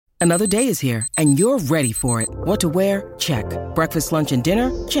Another day is here, and you're ready for it. What to wear? Check. Breakfast, lunch, and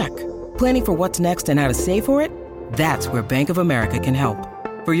dinner? Check. Planning for what's next and how to save for it? That's where Bank of America can help.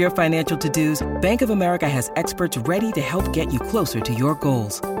 For your financial to-dos, Bank of America has experts ready to help get you closer to your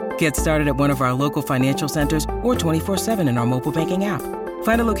goals. Get started at one of our local financial centers or 24/7 in our mobile banking app.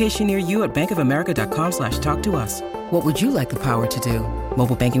 Find a location near you at bankofamerica.com/talktous. What would you like the power to do?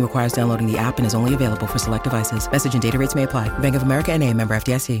 Mobile banking requires downloading the app and is only available for select devices. Message and data rates may apply. Bank of America N.A., member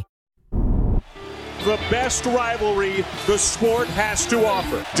FDIC. The best rivalry the sport has to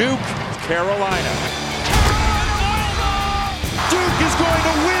offer. Duke, Carolina. Duke is going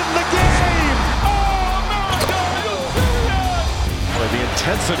to win the game! The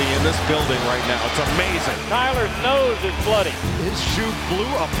intensity in this building right now, it's amazing. Tyler's nose is bloody. His shoe blew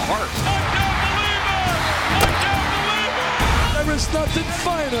apart. I can't believe it! There is nothing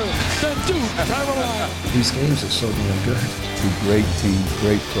finer than Duke, Carolina. These games are so damn good. Two great teams,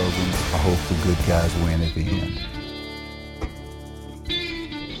 great programs. I hope the good guys win at the end.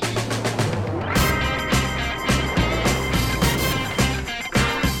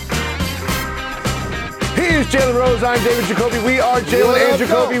 He's Jalen Rose. I'm David Jacoby. We are Jalen and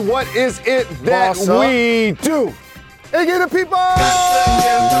Jacoby. What is it that we do? Hey, get the people!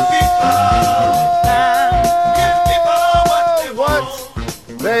 What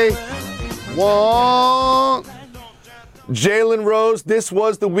they want. Jalen Rose, this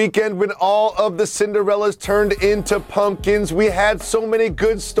was the weekend when all of the Cinderellas turned into pumpkins. We had so many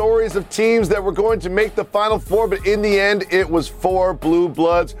good stories of teams that were going to make the Final Four, but in the end, it was 4 Blue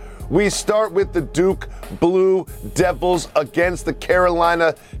Bloods. We start with the Duke Blue Devils against the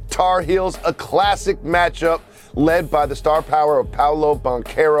Carolina Tar Heels, a classic matchup led by the star power of Paolo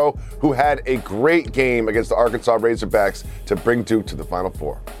Banchero, who had a great game against the Arkansas Razorbacks to bring Duke to the Final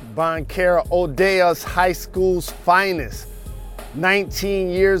Four. Banchero, Odea's high school's finest. 19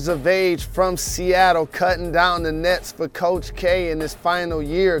 years of age from Seattle, cutting down the nets for Coach K in his final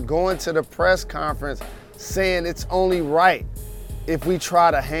year, going to the press conference saying it's only right if we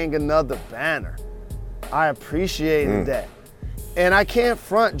try to hang another banner. I appreciated that. And I can't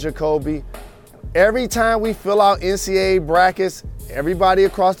front, Jacoby. Every time we fill out NCAA brackets, everybody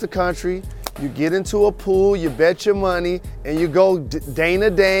across the country, you get into a pool, you bet your money, and you go Dana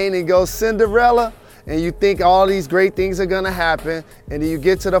Dane and go Cinderella, and you think all these great things are gonna happen, and then you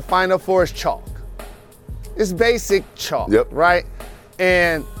get to the Final Four, it's chalk. It's basic chalk, right?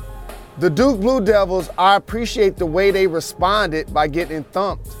 And the Duke Blue Devils, I appreciate the way they responded by getting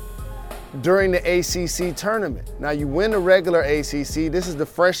thumped during the ACC tournament. Now, you win the regular ACC, this is the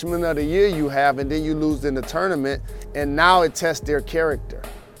freshman of the year you have, and then you lose in the tournament, and now it tests their character.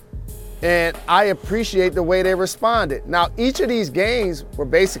 And I appreciate the way they responded. Now, each of these games were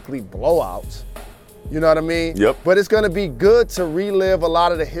basically blowouts. You know what I mean? Yep. But it's gonna be good to relive a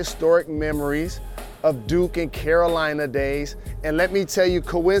lot of the historic memories of Duke and Carolina days. And let me tell you,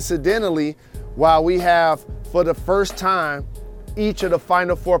 coincidentally, while we have, for the first time, each of the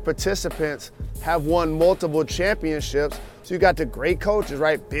Final Four participants have won multiple championships. So you got the great coaches,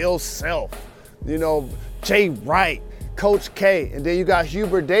 right? Bill Self, you know, Jay Wright, Coach K. And then you got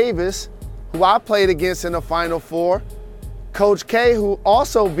Hubert Davis, who I played against in the Final Four. Coach K, who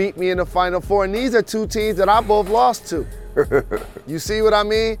also beat me in the Final Four. And these are two teams that I both lost to. You see what I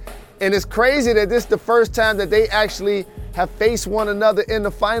mean? And it's crazy that this is the first time that they actually have faced one another in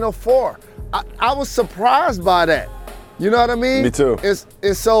the Final Four. I was surprised by that. You know what I mean? Me too.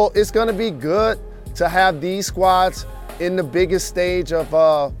 So it's going to be good to have these squads in the biggest stage of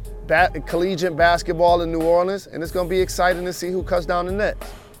collegiate basketball in New Orleans, and it's going to be exciting to see who cuts down the nets.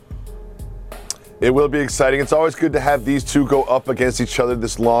 It will be exciting. It's always good to have these two go up against each other,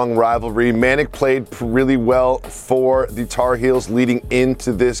 this long rivalry. Manek played really well for the Tar Heels leading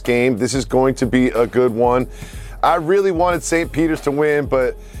into this game. This is going to be a good one. I really wanted St. Peter's to win,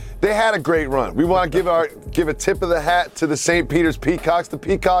 but they had a great run. We want to give a tip of the hat to the St. Peter's Peacocks.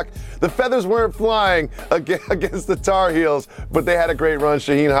 The feathers weren't flying against the Tar Heels, but they had a great run.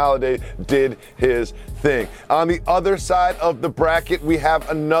 Shaheen Holiday did his thing. On the other side of the bracket, we have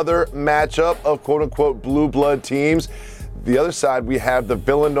another matchup of quote-unquote blue blood teams. The other side, we have the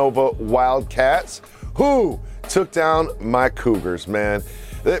Villanova Wildcats, who took down my Cougars, man.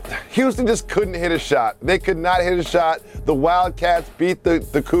 Houston just couldn't hit a shot. They could not hit a shot. The Wildcats beat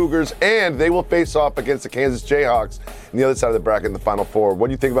the Cougars, and they will face off against the Kansas Jayhawks on the other side of the bracket in the Final Four. What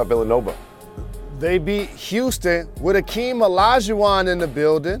do you think about Villanova? They beat Houston with Akeem Olajuwon in the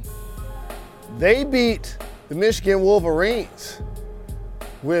building. They beat the Michigan Wolverines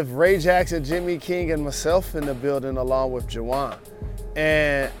with Ray Jackson, Jimmy King, and myself in the building along with Jawan.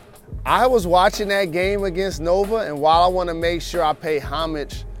 And I was watching that game against Nova, and while I want to make sure I pay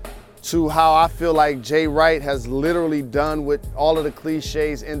homage to how I feel like Jay Wright has literally done what all of the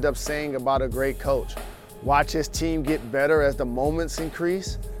cliches end up saying about a great coach. Watch his team get better as the moments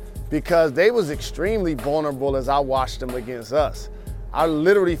increase, because they was extremely vulnerable as I watched them against us. I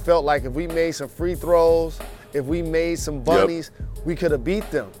literally felt like if we made some free throws, if we made some bunnies, we could have beat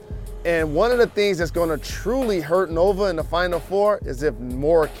them. And one of the things that's gonna truly hurt Nova in the Final Four is if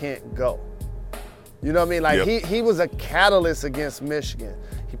Moore can't go. You know what I mean? Like he was a catalyst against Michigan.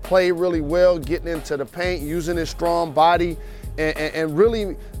 He played really well, getting into the paint, using his strong body, and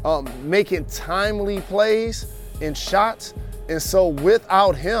really making timely plays and shots. And so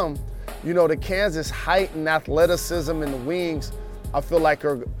without him, you know, the Kansas height and athleticism in the wings, I feel like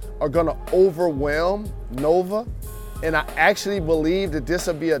are gonna overwhelm Nova. And I actually believe that this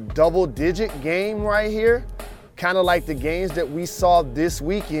will be a double-digit game right here, kind of like the games that we saw this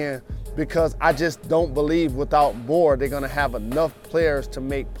weekend, because I just don't believe without Moore they're gonna have enough players to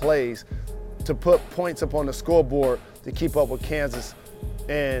make plays, to put points up on the scoreboard to keep up with Kansas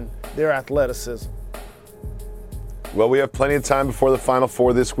and their athleticism. Well, we have plenty of time before the Final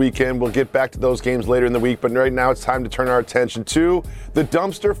Four this weekend. We'll get back to those games later in the week, but right now it's time to turn our attention to the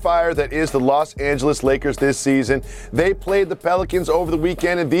dumpster fire that is the Los Angeles Lakers this season. They played the Pelicans over the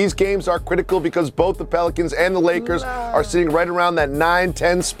weekend, and these games are critical because both the Pelicans and the Lakers are sitting right around that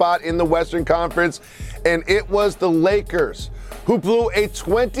 9-10 spot in the Western Conference, and it was the Lakers who blew a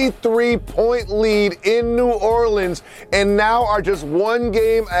 23-point lead in New Orleans and now are just one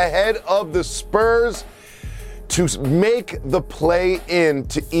game ahead of the Spurs to make the play-in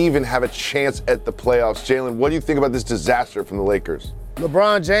to even have a chance at the playoffs. Jalen, what do you think about this disaster from the Lakers?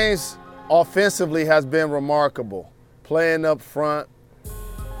 LeBron James offensively has been remarkable, playing up front,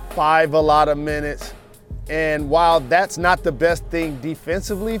 a lot of minutes. And while that's not the best thing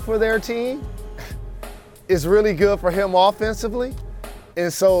defensively for their team, it's really good for him offensively.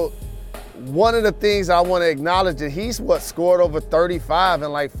 And so one of the things I want to acknowledge that he's scored over 35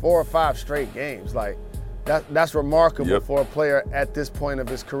 in like 4 or 5 straight games. Like, that's remarkable for a player at this point of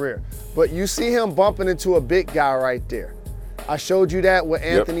his career. But you see him bumping into a big guy right there. I showed you that with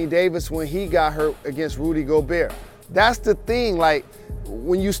Anthony Davis when he got hurt against Rudy Gobert. That's the thing, like,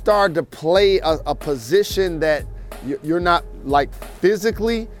 when you start to play a position that you're not, like,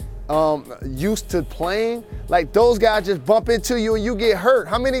 physically used to playing, like, those guys just bump into you and you get hurt.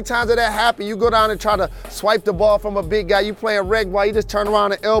 How many times did that happen? You go down and try to swipe the ball from a big guy, you playing reg ball, you just turn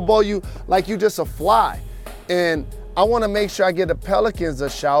around and elbow you like you just a fly. And I want to make sure I give the Pelicans a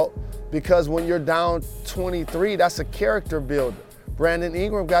shout, because when you're down 23, that's a character builder. Brandon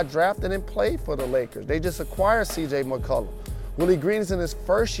Ingram got drafted and played for the Lakers. They just acquired C.J. McCollum. Willie Green is in his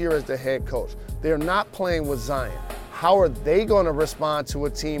first year as the head coach. They're not playing with Zion. How are they going to respond to a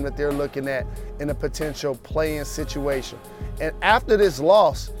team that they're looking at in a potential play-in situation? And after this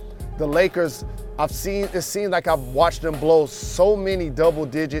loss, the Lakers, it seems like I've watched them blow so many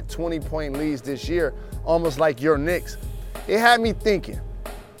double-digit 20-point leads this year, almost like your Knicks. It had me thinking.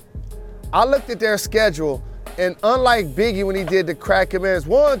 I looked at their schedule, and unlike Biggie when he did the crack commands,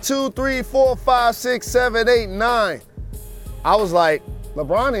 1, 2, 3, 4, 5, 6, 7, 8, 9, I was like,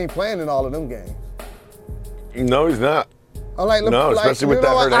 LeBron ain't playing in all of them games. No, he's not. I'm like, no, especially with that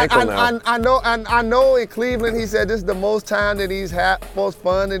hurt ankle now. I know in Cleveland he said this is the most time that he's most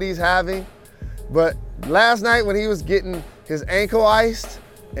fun that he's having. But last night when he was getting his ankle iced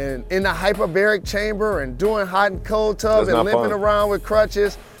and in the hyperbaric chamber and doing hot and cold tub and limping around with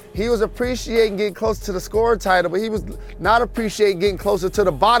crutches, he was appreciating getting close to the scoring title, but he was not appreciating getting closer to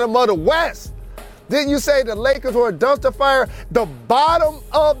the bottom of the West. Didn't you say the Lakers were a dumpster fire? The bottom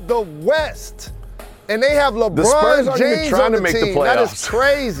of the West. And they have LeBron James on the team. That is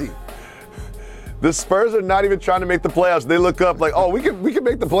crazy. The Spurs are not even trying to make the playoffs. They look up like, oh, we can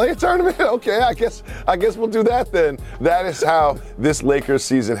make the play-in tournament? Okay, I guess we'll do that then. That is how this Lakers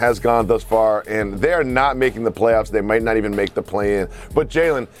season has gone thus far, and they are not making the playoffs. They might not even make the play-in. But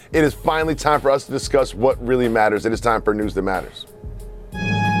Jalen, it is finally time for us to discuss what really matters. It is time for News That Matters.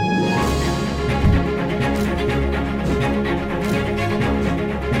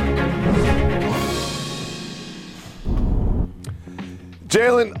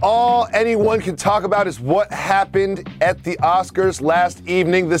 Jalen, all anyone can talk about is what happened at the Oscars last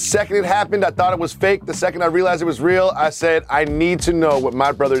evening. The second it happened, I thought it was fake. The second I realized it was real, I said, I need to know what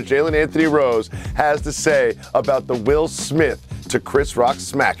my brother Jalen Anthony Rose has to say about the Will Smith to Chris Rock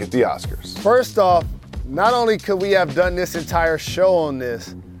smack at the Oscars. First off, not only could we have done this entire show on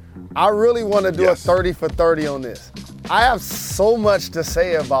this, I really want to do a 30 for 30 on this. I have so much to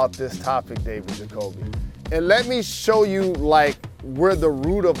say about this topic, David Jacoby. And let me show you, like, where the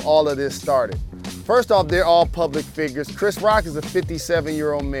root of all of this started. first off, they're all public figures. Chris Rock is a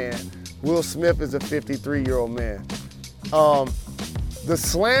 57-year-old man. Will Smith is a 53-year-old man. The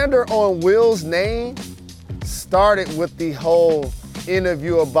slander on Will's name started with the whole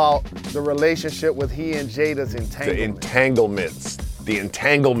interview about the relationship with he and Jada's entanglement. The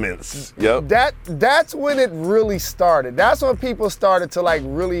entanglements. Yep. That's when it really started. That's when people started to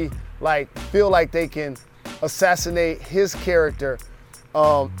really feel like they can assassinate his character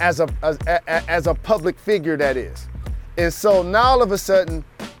as a public figure, that is. And so now all of a sudden,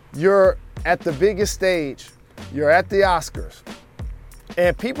 you're at the biggest stage, you're at the Oscars,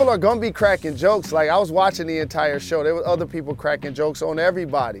 and people are gonna be cracking jokes. Like, I was watching the entire show. There were other people cracking jokes on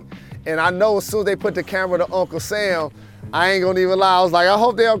everybody. And I know as soon as they put the camera to Uncle Sam, I ain't gonna even lie. I was like, I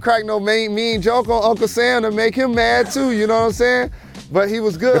hope they don't crack no mean joke on Uncle Sam to make him mad too, you know what I'm saying? But he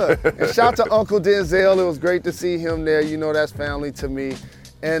was good. And shout out to Uncle Denzel. It was great to see him there. You know, that's family to me.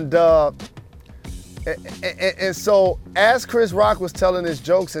 And so as Chris Rock was telling his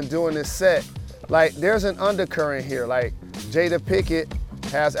jokes and doing his set, there's an undercurrent here. Like, Jada Pinkett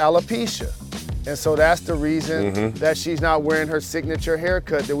has alopecia. And so that's the reason that she's not wearing her signature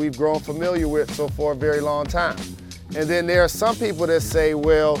haircut that we've grown familiar with for a very long time. And then there are some people that say,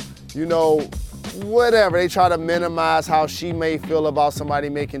 well, whatever. They try to minimize how she may feel about somebody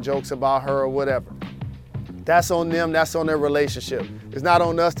making jokes about her or whatever. That's on them, that's on their relationship. It's not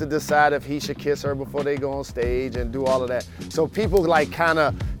on us to decide if he should kiss her before they go on stage and do all of that. So people kind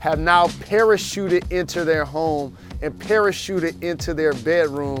of have now parachuted into their home and parachuted into their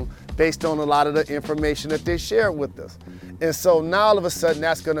bedroom based on a lot of the information that they shared with us. And so now all of a sudden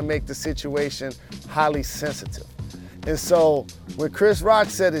that's gonna make the situation highly sensitive. And so when Chris Rock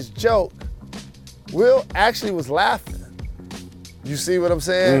said his joke, Will actually was laughing. You see what I'm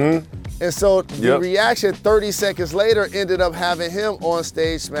saying? And so the reaction 30 seconds later ended up having him on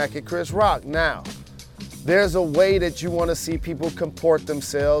stage smacking Chris Rock. Now, there's a way that you want to see people comport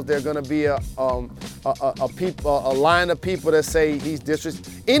themselves. There's going to be a line of people that say he's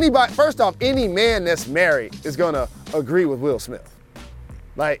disrespectful. Anybody, first off, any man that's married is going to agree with Will Smith.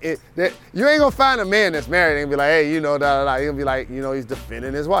 You ain't going to find a man that's married and be like, hey, He'll be like, he's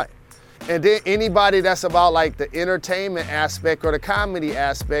defending his wife. And then anybody that's about the entertainment aspect or the comedy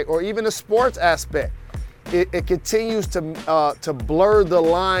aspect or even the sports aspect, it continues to blur the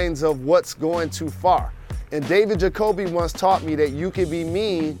lines of what's going too far. And David Jacoby once taught me that you can be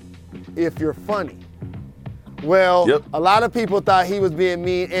mean if you're funny. Well, a lot of people thought he was being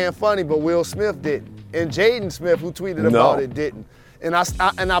mean and funny, but Will Smith didn't. And Jaden Smith, who tweeted about it, didn't. And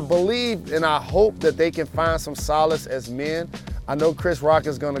I believe and I hope that they can find some solace as men. I know Chris Rock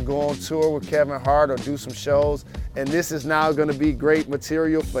is going to go on tour with Kevin Hart or do some shows, and this is now going to be great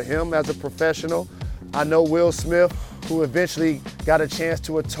material for him as a professional. I know Will Smith, who eventually got a chance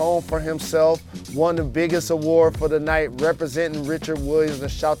to atone for himself, won the biggest award for the night, representing Richard Williams and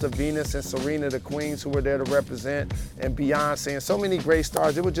shout to Venus and Serena, the queens who were there to represent, and Beyonce, and so many great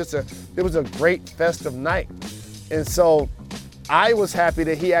stars. It was a great festive night. And so I was happy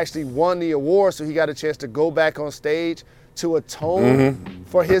that he actually won the award, so he got a chance to go back on stage to atone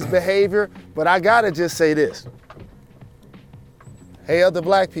for his behavior. But I gotta just say this. Hey, other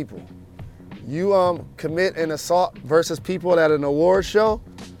black people, you commit an assault versus people at an award show,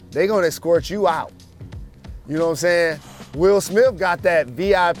 they gonna escort you out. You know what I'm saying? Will Smith got that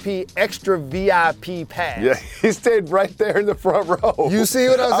extra VIP pass. Yeah, he stayed right there in the front row. You see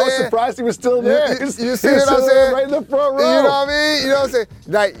what I'm saying? I was surprised he was still there. You see what I'm saying? Right in the front row. You know what I mean? You know what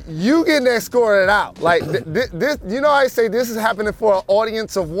I'm saying? You getting escorted out. This, you know how I say this is happening for an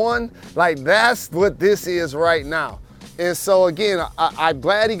audience of one? That's what this is right now. And so again, I'm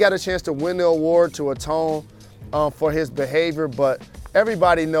glad he got a chance to win the award to atone for his behavior, but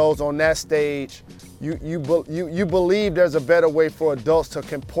everybody knows on that stage, you believe there's a better way for adults to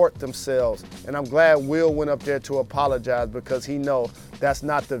comport themselves. And I'm glad Will went up there to apologize because he knows that's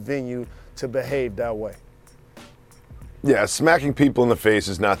not the venue to behave that way. Yeah, smacking people in the face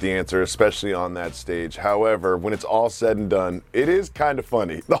is not the answer, especially on that stage. However, when it's all said and done, it is kind of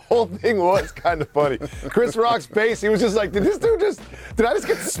funny. The whole thing was kind of funny. Chris Rock's face, he was just like, did I just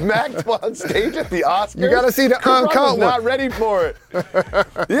get smacked on stage at the Oscars? You gotta see the uncut one. He was not ready for it.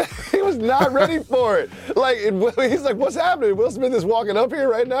 Yeah, he was not ready for it. He's like, what's happening? Will Smith is walking up here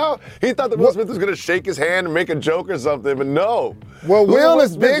right now. He thought that Will Smith was gonna shake his hand and make a joke or something, but no. Well, Will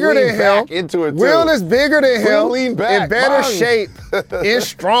is bigger than him. Will is bigger than him. Will lean back. In better shape, is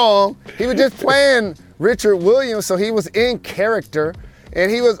strong. He was just playing Richard Williams, so he was in character. And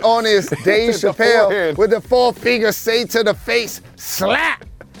he was on his Dave Chappelle with the 4 fingers say to the face, slap.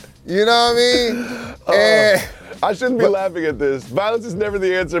 You know what I mean? I shouldn't be laughing at this. Violence is never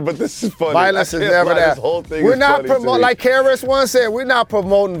the answer, but this is funny. Violence is never that. This whole thing We're is not funny to promoting, me. like KRS One said, we're not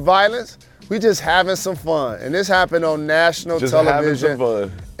promoting violence. We just having some fun. And this happened on national Just television. having some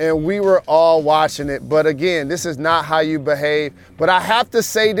fun. And we were all watching it. But again, this is not how you behave. But I have to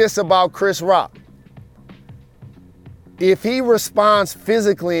say this about Chris Rock. If he responds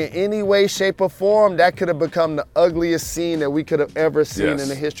physically in any way, shape, or form, that could have become the ugliest scene that we could have ever seen in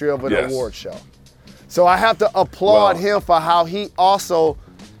the history of an award show. So I have to applaud him for how he also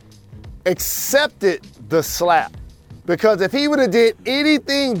accepted the slap. Because if he would have did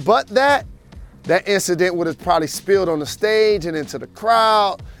anything but that, that incident would have probably spilled on the stage and into the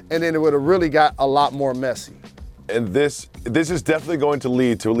crowd, and then it would have really got a lot more messy. And this is definitely going to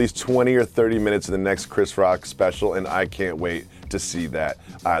lead to at least 20 or 30 minutes in the next Chris Rock special, and I can't wait to see that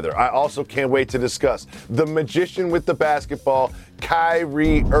either. I also can't wait to discuss the magician with the basketball,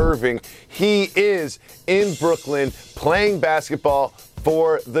 Kyrie Irving. He is in Brooklyn playing basketball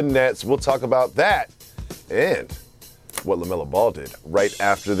for the Nets. We'll talk about that and what LaMelo Ball did right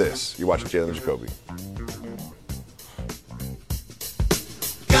after this. You're watching Jalen Jacoby.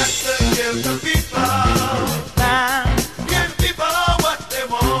 Got to give the people time. Give people what they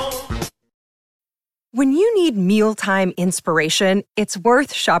want. When you need mealtime inspiration, it's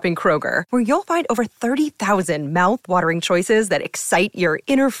worth shopping Kroger, where you'll find over 30,000 mouth-watering choices that excite your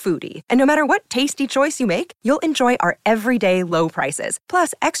inner foodie. And no matter what tasty choice you make, you'll enjoy our everyday low prices,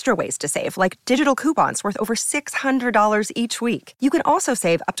 plus extra ways to save, like digital coupons worth over $600 each week. You can also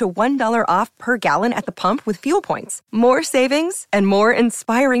save up to $1 off per gallon at the pump with fuel points. More savings and more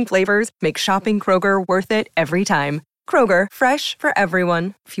inspiring flavors make shopping Kroger worth it every time. Kroger, fresh for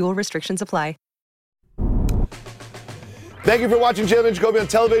everyone. Fuel restrictions apply. Thank you for watching Jalen Jacoby on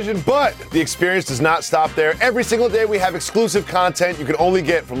television, but the experience does not stop there. Every single day we have exclusive content you can only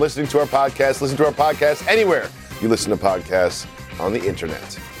get from listening to our podcast. Listen to our podcast anywhere you listen to podcasts on the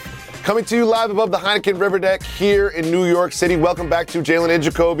internet. Coming to you live above the Heineken River Deck here in New York City. Welcome back to Jalen and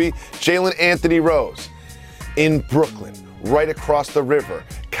Jacoby, Jalen Anthony Rose. In Brooklyn, right across the river,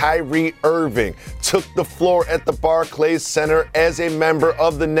 Kyrie Irving took the floor at the Barclays Center as a member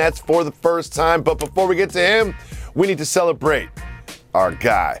of the Nets for the first time. But before we get to him, we need to celebrate our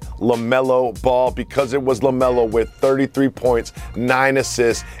guy, LaMelo Ball, because it was LaMelo with 33 points, 9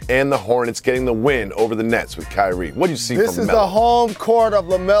 assists, and the Hornets getting the win over the Nets with Kyrie. What do you see from LaMelo? This is the home court of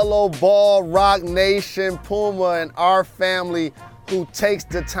LaMelo Ball, Rock Nation, Puma, and our family who takes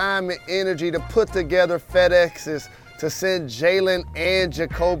the time and energy to put together FedExes to send Jalen and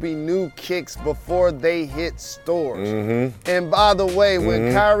Jacoby new kicks before they hit stores. And by the way,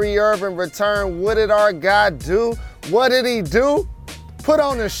 when Kyrie Irving returned, what did our guy do? What did he do? Put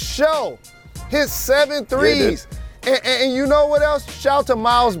on a show. Hit 7 threes. And you know what else? Shout out to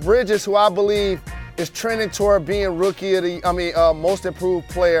Miles Bridges, who I believe is trending toward being most improved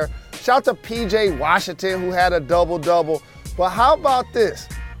player. Shout out to PJ Washington, who had a double-double. But how about this?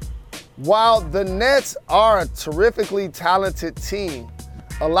 While the Nets are a terrifically talented team,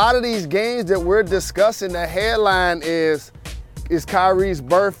 a lot of these games that we're discussing, the headline is Kyrie's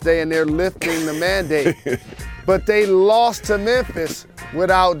birthday and they're lifting the mandate. But they lost to Memphis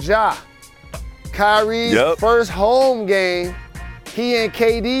without Ja. Kyrie's first home game, he and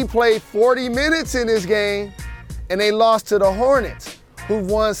KD played 40 minutes in this game, and they lost to the Hornets, who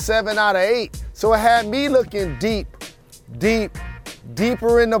won 7 out of 8. So it had me looking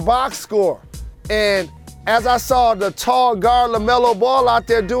deeper in the box score. And as I saw the tall guard LaMelo Ball out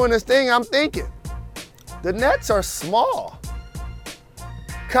there doing his thing, I'm thinking, the Nets are small.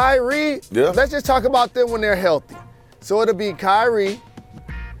 Kyrie, let's just talk about them when they're healthy. So it'll be Kyrie,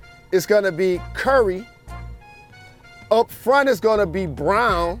 it's gonna be Curry, up front it's gonna be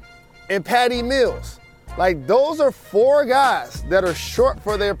Brown and Patty Mills. Like, those are 4 guys that are short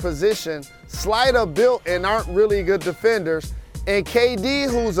for their position, slight of built, and aren't really good defenders. And KD,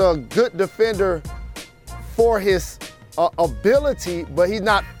 who's a good defender for his ability, but he's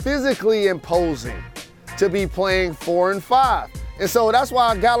not physically imposing to be playing 4 and 5. And so that's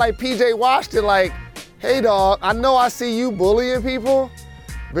why a guy like PJ Washington, like, hey dog, I know I see you bullying people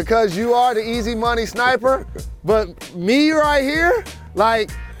because you are the easy money sniper, but me right here,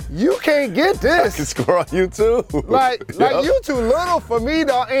 like, you can't get this. I can score on you too. Like you too little for me,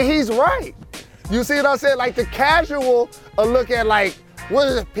 dog, and he's right. You see what I said? Like, the casual look at, like, what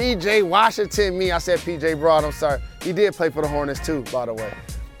does PJ Washington mean? I said PJ Broad, I'm sorry. He did play for the Hornets too, by the way.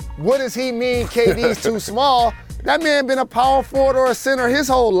 What does he mean KD's too small? That man been a power forward or a center his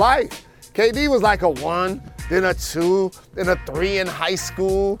whole life. KD was like a 1, then a 2, then a 3 in high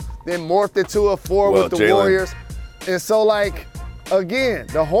school, then morphed into a 4 with the Warriors. And so, like, again,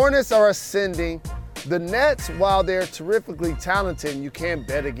 the Hornets are ascending. The Nets, while they're terrifically talented, and you can't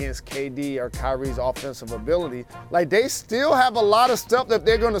bet against KD or Kyrie's offensive ability, like they still have a lot of stuff that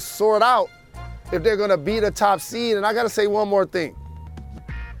they're going to sort out if they're going to beat a top seed. And I got to say one more thing.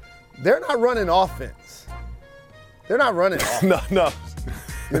 They're not running offense. They're not running offense. No.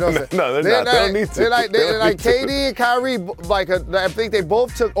 You know what I'm saying? No, they're not. They don't need to. They're like KD and Kyrie, I think they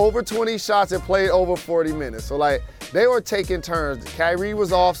both took over 20 shots and played over 40 minutes. So, like, they were taking turns. Kyrie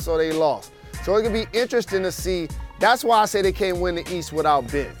was off, so they lost. So it could be interesting to see. That's why I say they can't win the East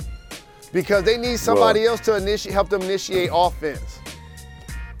without Ben. Because they need somebody else to help them initiate offense.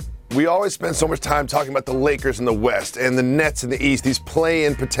 We always spend so much time talking about the Lakers in the West and the Nets in the East, these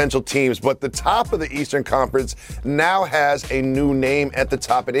play-in potential teams. But the top of the Eastern Conference now has a new name at the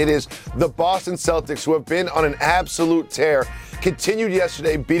top, and it is the Boston Celtics, who have been on an absolute tear. Continued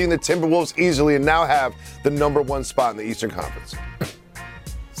yesterday, beating the Timberwolves easily, and now have the number one spot in the Eastern Conference.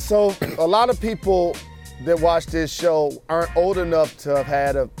 So a lot of people that watch this show aren't old enough to have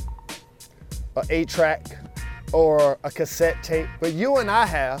had a 8-track or a cassette tape, but you and I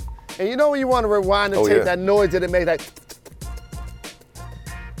have. And you know when you want to rewind the tape, that noise that it makes, like.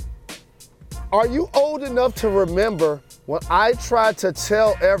 Are you old enough to remember when I tried to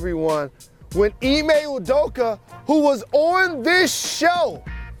tell everyone when Ime Udoka, who was on this show,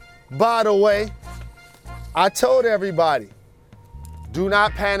 by the way, I told everybody, do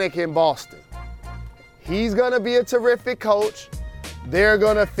not panic in Boston. He's going to be a terrific coach. They're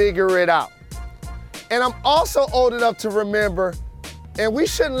going to figure it out. And I'm also old enough to remember, and we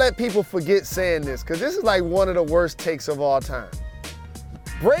shouldn't let people forget saying this, because this is like one of the worst takes of all time.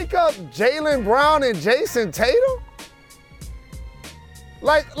 Break up Jaylen Brown and Jason Tatum?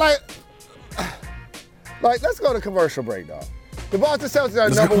 Like, let's go to commercial break, dog. The Boston Celtics are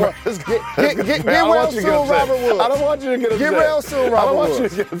number one. Get well soon, Robert Woods. I don't want you to get upset. Get well soon, Robert Woods. I don't want you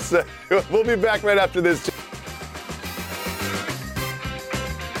to get upset. We'll be back right after this.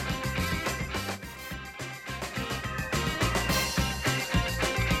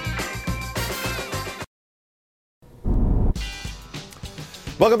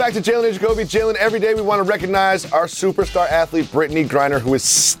 Welcome back to Jalen and Jacoby. Jalen, every day we want to recognize our superstar athlete, Brittany Griner, who is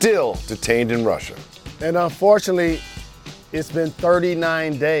still detained in Russia. And unfortunately, it's been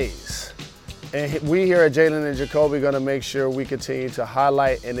 39 days. And we here at Jalen and Jacoby are going to make sure we continue to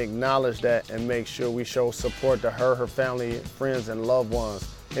highlight and acknowledge that and make sure we show support to her family, friends, and loved ones,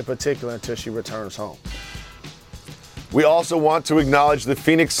 in particular until she returns home. We also want to acknowledge the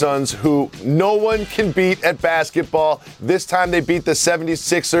Phoenix Suns, who no one can beat at basketball. This time they beat the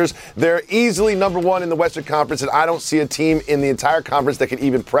 76ers. They're easily number one in the Western Conference, and I don't see a team in the entire conference that can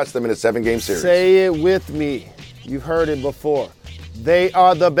even press them in a 7-game series. Say it with me. You've heard it before. They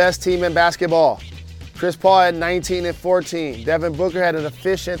are the best team in basketball. Chris Paul had 19 and 14. Devin Booker had an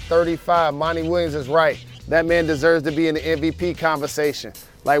efficient 35. Monty Williams is right. That man deserves to be in the MVP conversation,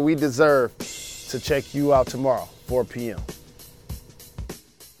 like we deserve to check you out tomorrow, 4 p.m.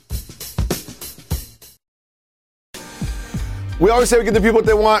 We always say we give the people what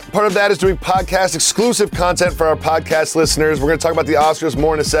they want. Part of that is doing podcast exclusive content for our podcast listeners. We're going to talk about the Oscars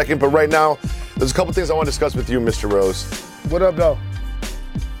more in a second, but right now, there's a couple things I want to discuss with you, Mr. Rose. What up, though?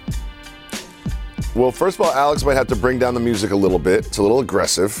 Well, first of all, Alex might have to bring down the music a little bit. It's a little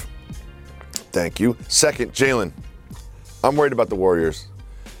aggressive. Thank you. Second, Jalen, I'm worried about the Warriors.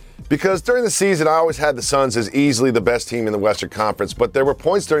 Because during the season, I always had the Suns as easily the best team in the Western Conference. But there were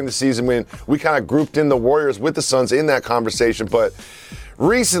points during the season when we kind of grouped in the Warriors with the Suns in that conversation. But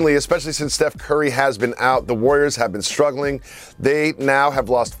recently, especially since Steph Curry has been out, the Warriors have been struggling. They now have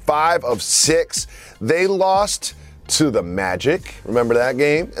lost 5 of 6. They lost to the Magic. Remember that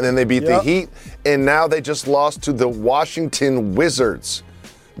game? And then they beat the Heat. And now they just lost to the Washington Wizards,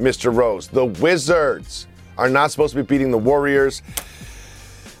 Mr. Rose. The Wizards are not supposed to be beating the Warriors.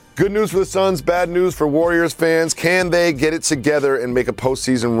 Good news for the Suns, bad news for Warriors fans. Can they get it together and make a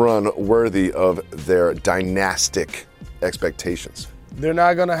postseason run worthy of their dynastic expectations? They're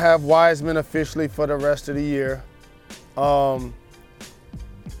not going to have Wiseman officially for the rest of the year.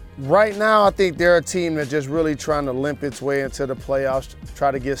 Right now, I think they're a team that's just really trying to limp its way into the playoffs,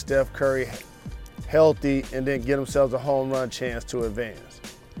 try to get Steph Curry healthy, and then get themselves a home run chance to advance.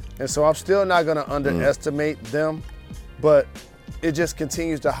 And so I'm still not going to underestimate them, but it just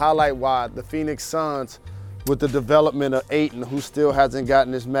continues to highlight why the Phoenix Suns, with the development of Ayton, who still hasn't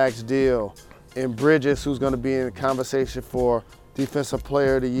gotten his max deal, and Bridges, who's going to be in the conversation for Defensive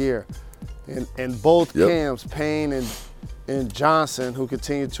Player of the Year, and both Cams, Payne and Johnson, who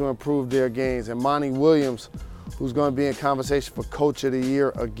continue to improve their games, and Monty Williams, who's going to be in conversation for Coach of the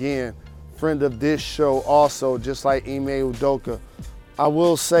Year again, friend of this show also, just like Ime Udoka. I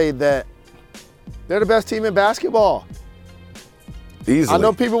will say that They're the best team in basketball. Easily. I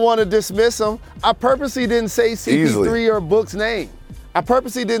know people want to dismiss them. I purposely didn't say CP3 Easily. or Book's name. I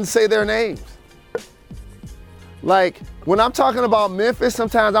purposely didn't say their names. Like, when I'm talking about Memphis,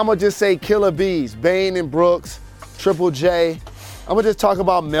 sometimes I'm going to just say Killer Bees, Bane and Brooks, Triple J. I'm going to just talk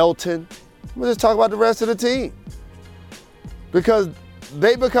about Melton. I'm going to just talk about the rest of the team. Because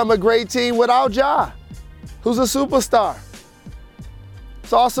they become a great team without Ja, who's a superstar.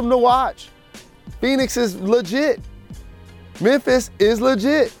 It's awesome to watch. Phoenix is legit. Memphis is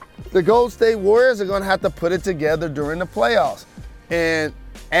legit. The Golden State Warriors are going to have to put it together during the playoffs. And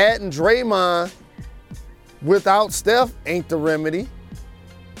adding Draymond without Steph ain't the remedy.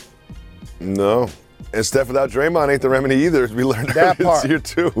 No. And Steph without Draymond ain't the remedy either, as we learned That this part. year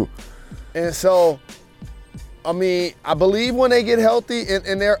too. And so, I mean, I believe when they get healthy,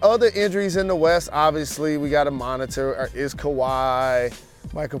 and there are other injuries in the West, obviously, we got to monitor. Is Kawhi,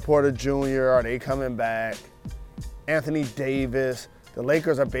 Michael Porter Jr., are they coming back? Anthony Davis. The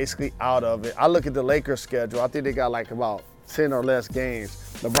Lakers are basically out of it. I look at the Lakers schedule. I think they got like about 10 or less games.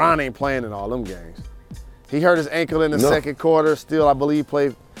 LeBron ain't playing in all them games. He hurt his ankle in the second quarter. Still, I believe,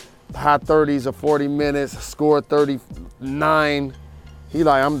 played high 30s or 40 minutes, scored 39. He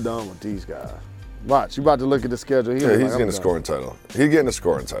like, I'm done with these guys. Watch, you about to look at the schedule. He's getting a scoring title. He's getting a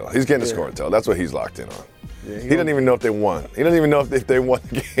scoring title. He's getting a scoring title. That's what he's locked in on. Yeah, he doesn't even know if they won. He doesn't even know if they won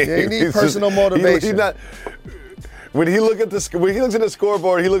the game. Yeah, he needs personal motivation. He's not. When he looks at the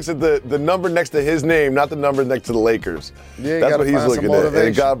scoreboard, he looks at the number next to his name, not the number next to the Lakers. Yeah, that's what he's looking at.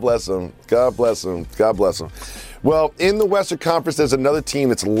 And God bless him. God bless him. God bless him. Well, in the Western Conference, there's another team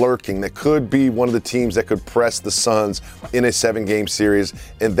that's lurking that could be one of the teams that could press the Suns in a 7-game series,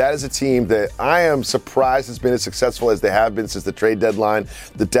 and that is a team that I am surprised has been as successful as they have been since the trade deadline.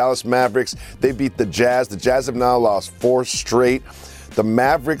 The Dallas Mavericks, they beat the Jazz. The Jazz have now lost 4 straight. The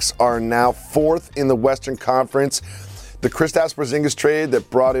Mavericks are now 4th in the Western Conference. The Kristaps Porzingis trade that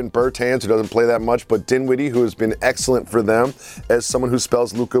brought in Bertans, who doesn't play that much, but Dinwiddie, who has been excellent for them as someone who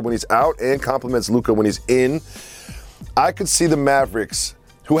spells Luka when he's out and compliments Luka when he's in. I could see the Mavericks,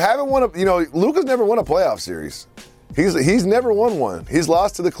 who haven't won Luka's never won a playoff series. He's never won one. He's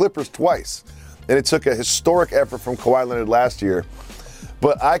lost to the Clippers twice, and it took a historic effort from Kawhi Leonard last year.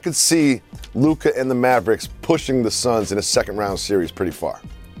 But I could see Luka and the Mavericks pushing the Suns in a second-round series pretty far.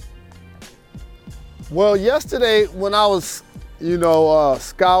 Well, yesterday when I was,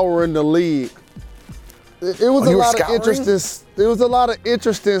 scouring the league, it was a lot of interesting. There was a lot of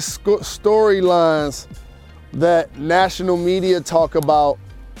interesting storylines that national media talk about,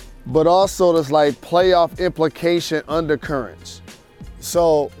 but also there's like playoff implication undercurrents.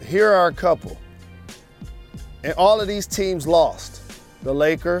 So here are a couple. And all of these teams lost. The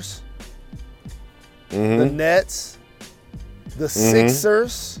Lakers, the Nets, the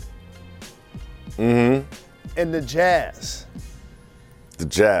Sixers, and the Jazz. The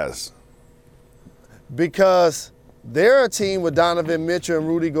Jazz. Because they're a team with Donovan Mitchell and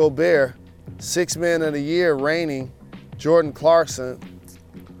Rudy Gobert, 6th Man of the Year reigning, Jordan Clarkson,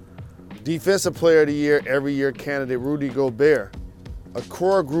 Defensive Player of the Year every year candidate Rudy Gobert. A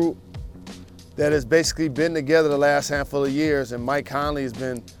core group that has basically been together the last handful of years, and Mike Conley has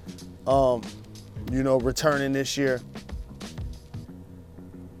been, returning this year.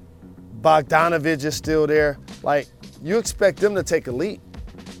 Bogdanovich is still there. Like, you expect them to take a leap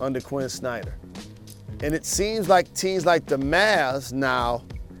under Quinn Snyder. And it seems like teams like the Mavs now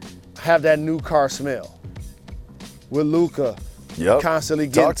have that new car smell. With Luka constantly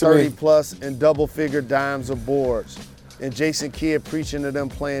getting 30-plus and double-figure dimes of boards. And Jason Kidd preaching to them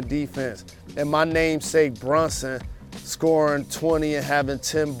playing defense. And my namesake Brunson scoring 20 and having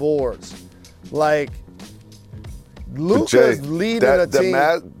 10 boards. Like, Luka's leading a team.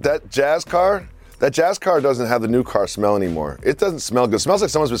 That Jazz car doesn't have the new car smell anymore. It doesn't smell good. It smells like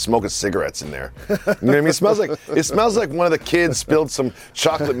someone's been smoking cigarettes in there. You know what I mean? It smells like one of the kids spilled some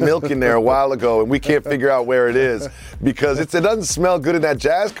chocolate milk in there a while ago, and we can't figure out where it is because it doesn't smell good in that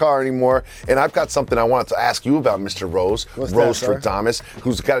Jazz car anymore. And I've got something I wanted to ask you about, Mr. Rose Stradamus,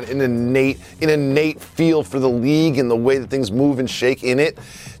 who's got an innate feel for the league and the way that things move and shake in it.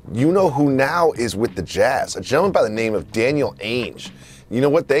 You know who now is with the Jazz? A gentleman by the name of Daniel Ainge. You know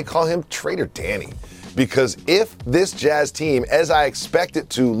what they call him? Trader Danny. Because if this Jazz team, as I expect it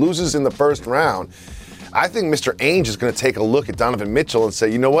to, loses in the first round, I think Mr. Ainge is going to take a look at Donovan Mitchell and say,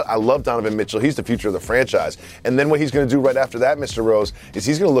 you know what? I love Donovan Mitchell. He's the future of the franchise. And then what he's going to do right after that, Mr. Rose, is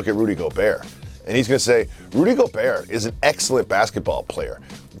he's going to look at Rudy Gobert. And he's going to say, Rudy Gobert is an excellent basketball player,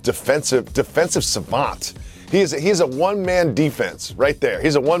 defensive savant. He's a one-man defense right there.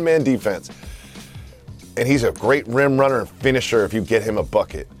 He's a one-man defense. And he's a great rim runner and finisher if you get him a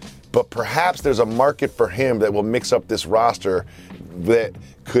bucket. but perhaps there's a market for him that will mix up this roster that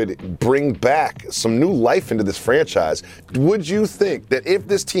could bring back some new life into this franchise. Would you think that if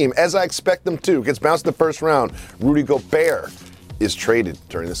this team, as I expect them to, gets bounced in the first round, Rudy Gobert is traded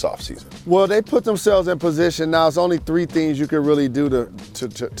during this offseason? Well, they put themselves in position. Now, it's only 3 things you can really do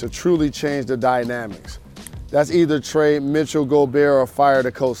to truly change the dynamics. That's either trade Mitchell, Gobert, or fire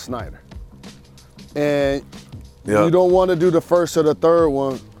the coach Snyder. And you don't want to do the first or the third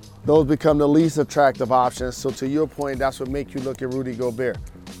one. Those become the least attractive options. So to your point, that's what makes you look at Rudy Gobert.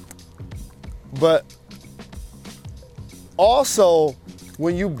 But also,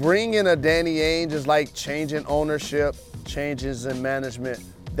 when you bring in a Danny Ainge, it's like changing ownership, changes in management.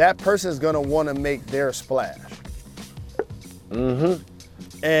 That person's going to want to make their splash.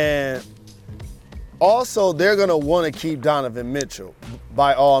 And also, they're going to want to keep Donovan Mitchell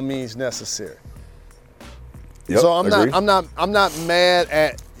by all means necessary. So I'm not mad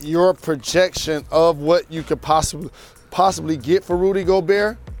at your projection of what you could possibly get for Rudy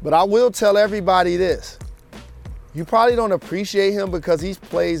Gobert, but I will tell everybody this. You probably don't appreciate him because he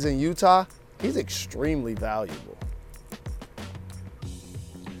plays in Utah. He's extremely valuable.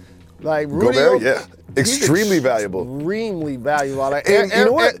 Like Rudy Gobert, extremely valuable. Extremely valuable. Like, and you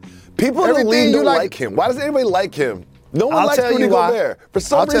know what? People in the league don't like him. Why does anybody like him? No one likes Rudy Gobert. For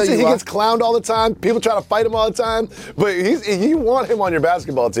some reason, he gets clowned all the time. People try to fight him all the time. But you want him on your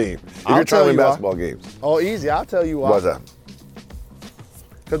basketball team if you're trying to win basketball games. Oh, easy. I'll tell you why. Why's that?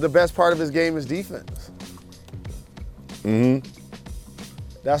 Because the best part of his game is defense.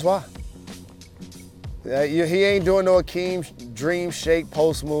 That's why. He ain't doing no Akeem dream shake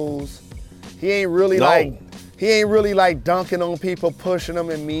post moves. He ain't really like dunking on people, pushing them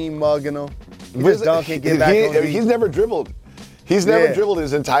and mean mugging them. He's dunking, get back on He's never dribbled. He's never dribbled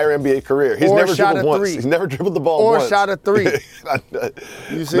his entire NBA career. He's never dribbled once. He's never dribbled the ball once. Or shot a 3.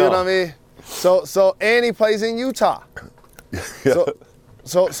 You see what I mean? So and he plays in Utah.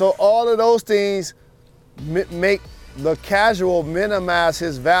 So all of those things make the casual minimize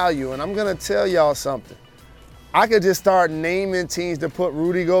his value. And I'm going to tell y'all something. I could just start naming teams to put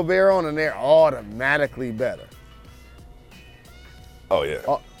Rudy Gobert on, and they're automatically better. Oh, yeah.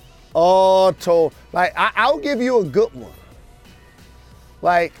 I'll give you a good one.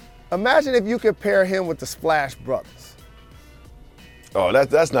 Like, imagine if you could pair him with the Splash Brothers. Oh,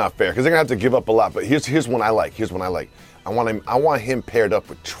 that's not fair because they're gonna have to give up a lot. But here's one I like. I want him paired up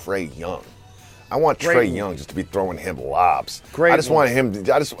with Trae Young. I want Trae Young just to be throwing him lobs. I just want him to,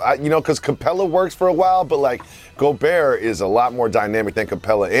 because Capella works for a while, but like Gobert is a lot more dynamic than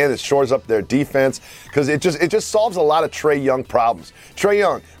Capella, and it shores up their defense because it just solves a lot of Trae Young problems. Trae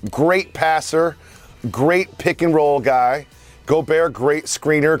Young, great passer, great pick and roll guy. Gobert, great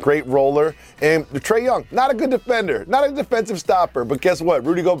screener, great roller. And Trae Young, not a good defender, not a defensive stopper. But guess what?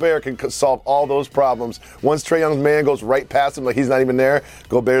 Rudy Gobert can solve all those problems. Once Trae Young's man goes right past him like he's not even there,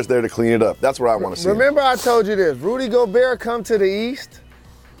 Gobert's there to clean it up. That's what I want to see. Remember I told you this. Rudy Gobert come to the East,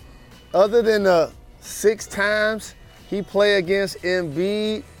 other than the 6 times he play against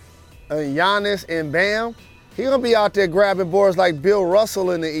Embiid, Giannis, and Bam, he going to be out there grabbing boards like Bill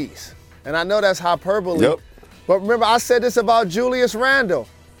Russell in the East. And I know that's hyperbole. Yep. But remember, I said this about Julius Randle.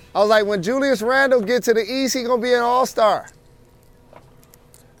 I was like, when Julius Randle gets to the East, he's going to be an all-star.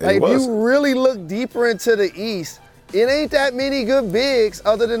 Like, if you really look deeper into the East, it ain't that many good bigs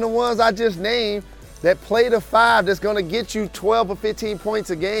other than the ones I just named that play the 5 that's going to get you 12 or 15 points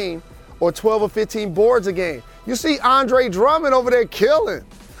a game or 12 or 15 boards a game. You see Andre Drummond over there killing,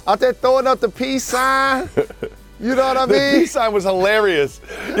 out there throwing up the peace sign. You know what I mean? The peace sign was hilarious.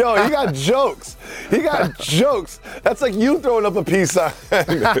 Yo, he got jokes. That's like you throwing up a peace sign.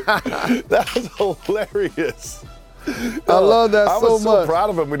 That was hilarious. I love that so much. I was so proud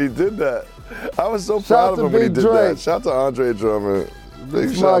of him when he did that. Shout out to Andre Drummond.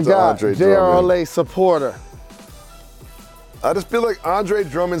 Big shout out to Andre Drummond. JRLA supporter. I just feel like Andre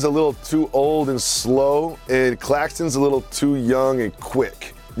Drummond's a little too old and slow, and Claxton's a little too young and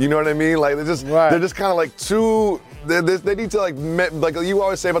quick. You know what I mean? Like they're just kind of like too. They need to like you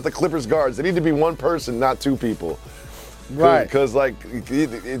always say about the Clippers guards. They need to be one person, not 2 people. Right. Because like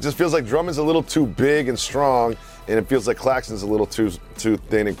it just feels like Drummond's a little too big and strong, and it feels like Claxton's a little too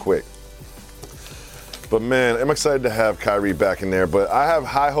thin and quick. But man, I'm excited to have Kyrie back in there. But I have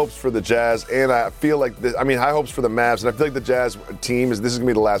high hopes for the Jazz, and I feel like high hopes for the Mavs, and I feel like the Jazz team this is gonna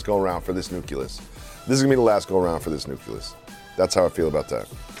be the last go around for this nucleus. That's how I feel about that.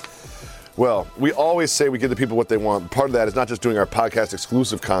 Well, we always say we give the people what they want. Part of that is not just doing our podcast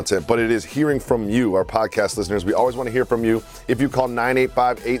exclusive content, but it is hearing from you, our podcast listeners. We always want to hear from you. If you call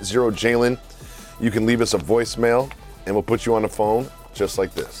 985-80-JALEN, you can leave us a voicemail, and we'll put you on the phone just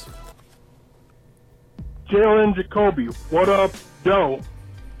like this. Jalen Jacoby, what up, Joe?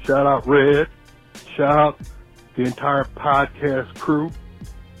 Shout out Red. Shout out the entire podcast crew,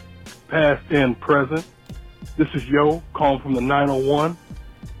 past and present. This is Yo, calling from the 901.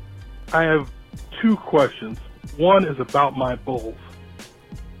 I have two questions. One is about my Bulls.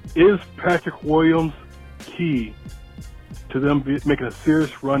 Is Patrick Williams key to them making a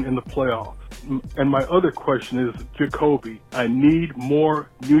serious run in the playoffs? And my other question is, Jacoby, I need more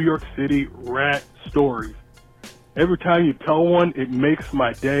New York City rat stories. Every time you tell one, it makes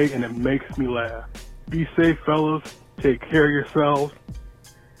my day and it makes me laugh. Be safe, fellas. Take care of yourselves.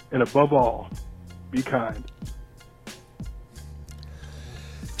 And above all, be kind.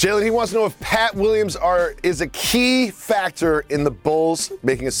 Jalen, he wants to know if Pat Williams is a key factor in the Bulls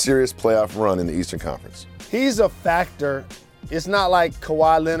making a serious playoff run in the Eastern Conference. He's a factor. It's not like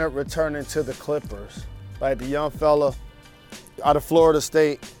Kawhi Leonard returning to the Clippers. Like the young fella out of Florida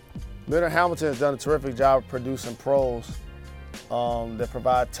State. Leonard Hamilton has done a terrific job of producing pros that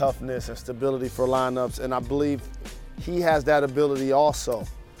provide toughness and stability for lineups, and I believe he has that ability also.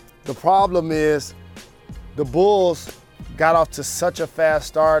 The problem is the Bulls got off to such a fast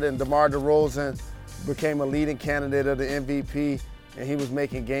start, and DeMar DeRozan became a leading candidate of the MVP, and he was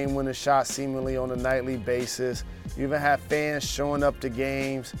making game-winning shots seemingly on a nightly basis. You even had fans showing up to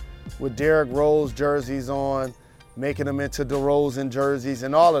games with Derrick Rose jerseys on, making them into DeRozan jerseys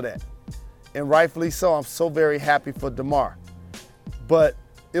and all of that. And rightfully so. I'm so very happy for DeMar. But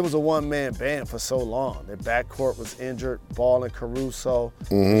it was a one-man band for so long. Their backcourt was injured, Ball and Caruso.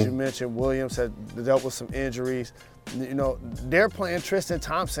 As you mentioned, Williams had dealt with some injuries. You know, they're playing Tristan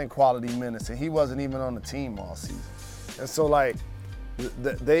Thompson quality minutes, and he wasn't even on the team all season. And so, like,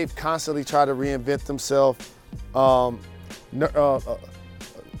 they've constantly tried to reinvent themselves.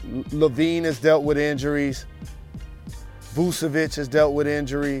 Levine has dealt with injuries. Vucevic has dealt with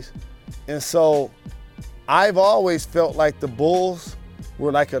injuries. And so I've always felt like the Bulls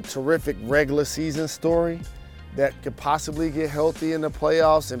were like a terrific regular season story that could possibly get healthy in the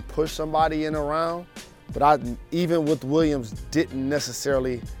playoffs and push somebody in a round. But I, even with Williams, didn't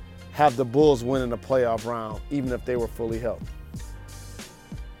necessarily have the Bulls winning a playoff round, even if they were fully healthy.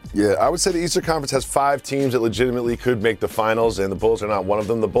 Yeah, I would say the Eastern Conference has 5 teams that legitimately could make the finals, and the Bulls are not one of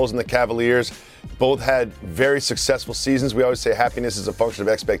them. The Bulls and the Cavaliers both had very successful seasons. We always say happiness is a function of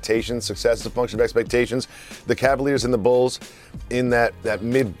expectations. Success is a function of expectations. The Cavaliers and the Bulls in that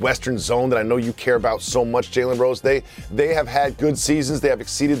Midwestern zone that I know you care about so much, Jalen Rose, they have had good seasons. They have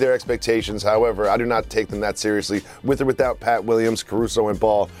exceeded their expectations. However, I do not take them that seriously. With or without Pat Williams, Caruso, and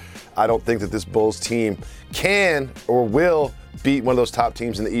Ball, I don't think that this Bulls team can or will beat one of those top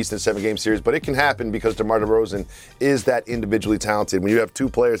teams in the East in a 7-game series, but it can happen because DeMar DeRozan is that individually talented. When you have 2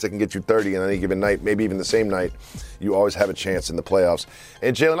 players that can get you 30 on any given night, maybe even the same night, you always have a chance in the playoffs.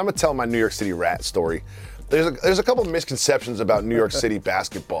 And Jalen, I'm going to tell my New York City rat story. There's a couple of misconceptions about New York City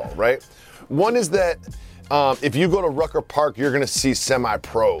basketball, right? One is that if you go to Rucker Park, you're going to see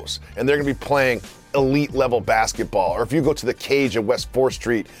semi-pros, and they're going to be playing elite level basketball. Or if you go to the Cage at West 4th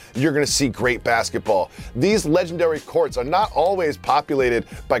Street, you're going to see great basketball. These legendary courts are not always populated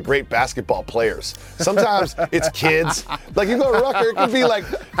by great basketball players. Sometimes it's kids. Like you go to Rucker, it could be like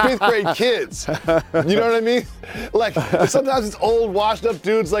 5th grade kids. You know what I mean? Like sometimes it's old washed up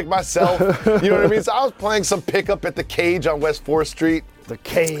dudes like myself. You know what I mean? So I was playing some pickup at the Cage on West 4th Street. The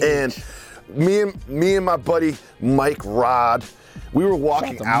Cage. And me and my buddy Mike Rod, we were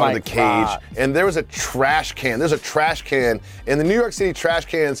walking out of the Cage, and there was a trash can. There's a trash can, and the New York City trash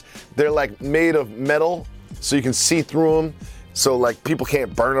cans, they're like made of metal, so you can see through them, so like people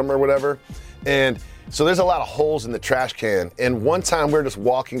can't burn them or whatever. And so there's a lot of holes in the trash can. And one time we were just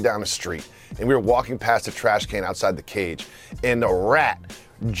walking down the street, and we were walking past a trash can outside the Cage, and a rat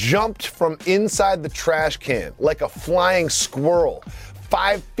jumped from inside the trash can like a flying squirrel,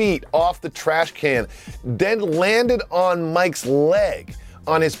 5 feet off the trash can, then landed on Mike's leg,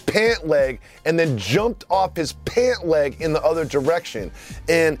 on his pant leg, and then jumped off his pant leg in the other direction.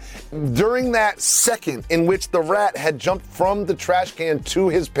 And during that second in which the rat had jumped from the trash can to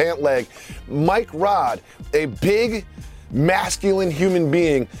his pant leg, Mike Rod, a big, masculine human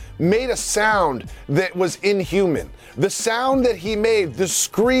being, made a sound that was inhuman. The sound that he made, the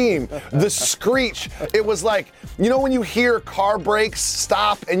scream, the screech, it was like, you know when you hear car brakes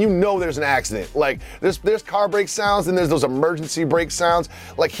stop and you know there's an accident? Like there's car brake sounds and there's those emergency brake sounds.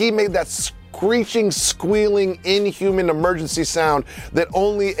 Like he made that screeching, squealing, inhuman emergency sound that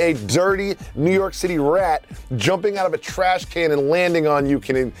only a dirty New York City rat jumping out of a trash can and landing on you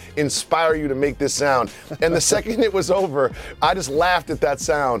can inspire you to make this sound. And the second it was over, I just laughed at that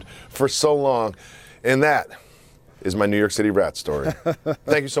sound for so long. And that is my New York City rat story.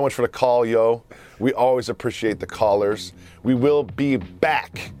 Thank you so much for the call, yo. We always appreciate the callers. We will be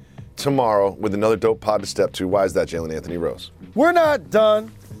back tomorrow with another dope pod to step to. Why is that, Jalen Anthony Rose? We're not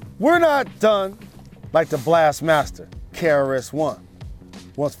done. We're not done. Like the blast master, KRS-One,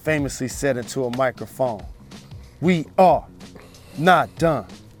 once famously said into a microphone, we are not done.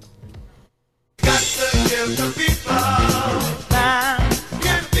 Got to give the people